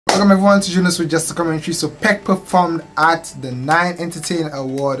Welcome everyone to Jonas with Just a Commentary. So Peck performed at the 9 Entertain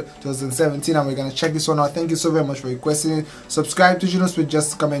Award 2017 and we're going to check this one out. Thank you so very much for requesting it. Subscribe to Jonas with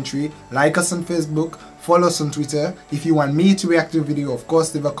Just a Commentary. Like us on Facebook. Follow us on Twitter. If you want me to react to the video, of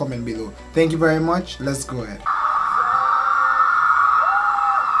course leave a comment below. Thank you very much. Let's go ahead.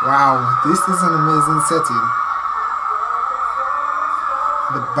 Wow, this is an amazing setting.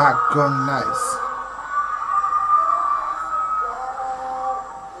 The background nice.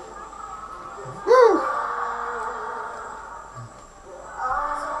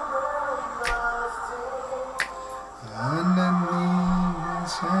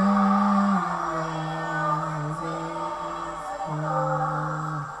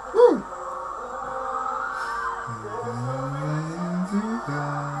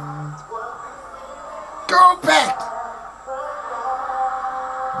 Go back!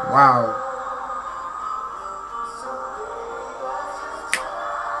 Wow.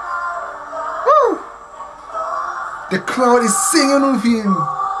 Woo! The crowd is singing with him.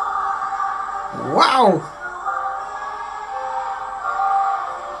 Wow.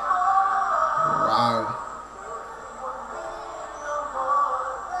 Wow.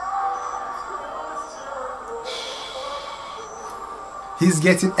 He's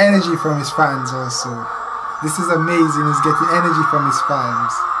getting energy from his fans also. This is amazing. He's getting energy from his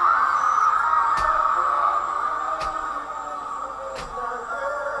fans.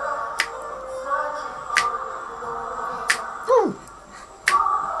 Woo.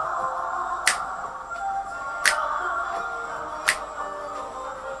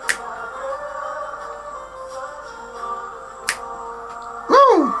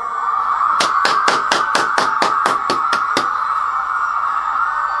 Woo.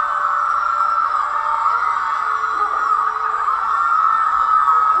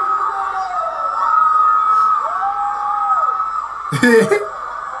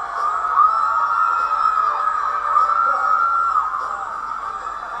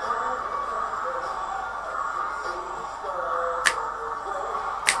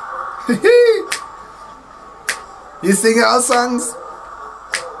 You singing our songs?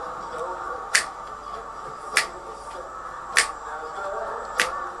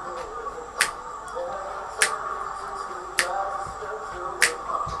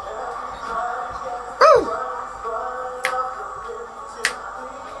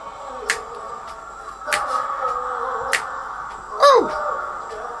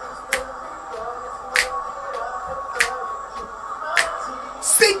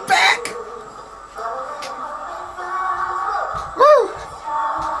 Sit back! Woo!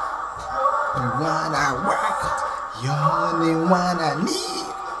 The one I want, you're the one I need.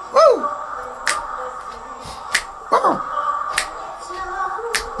 Woo! Woo!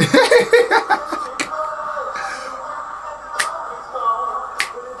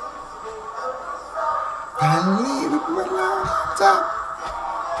 I leave it with my top.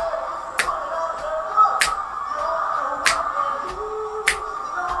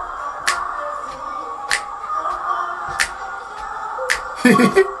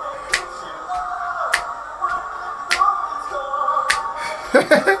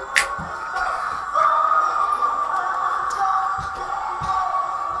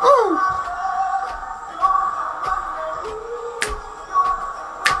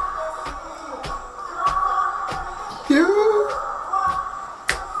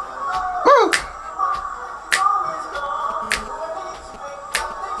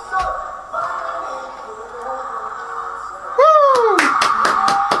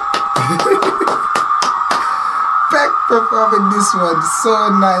 Performing this one so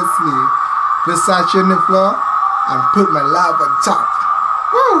nicely. Versace on the floor and put my love on top.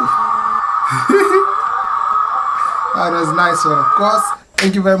 Woo! That was a nice one, of course.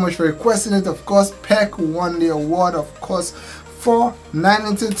 Thank you very much for requesting it. Of course, Peck won the award, of course, for 9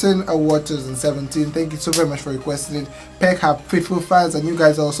 Entertain Award 2017. Thank you so very much for requesting it. Peck have faithful fans and you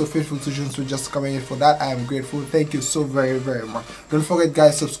guys are also faithful to Jonas with Just a Commentary. For that, I am grateful. Thank you so very much. Don't forget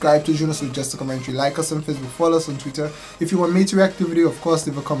guys, subscribe to Jonas with Just a Commentary. Like us on Facebook, follow us on Twitter. If you want me to react to the video, of course,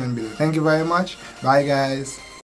 leave a comment below. Thank you very much. Bye guys.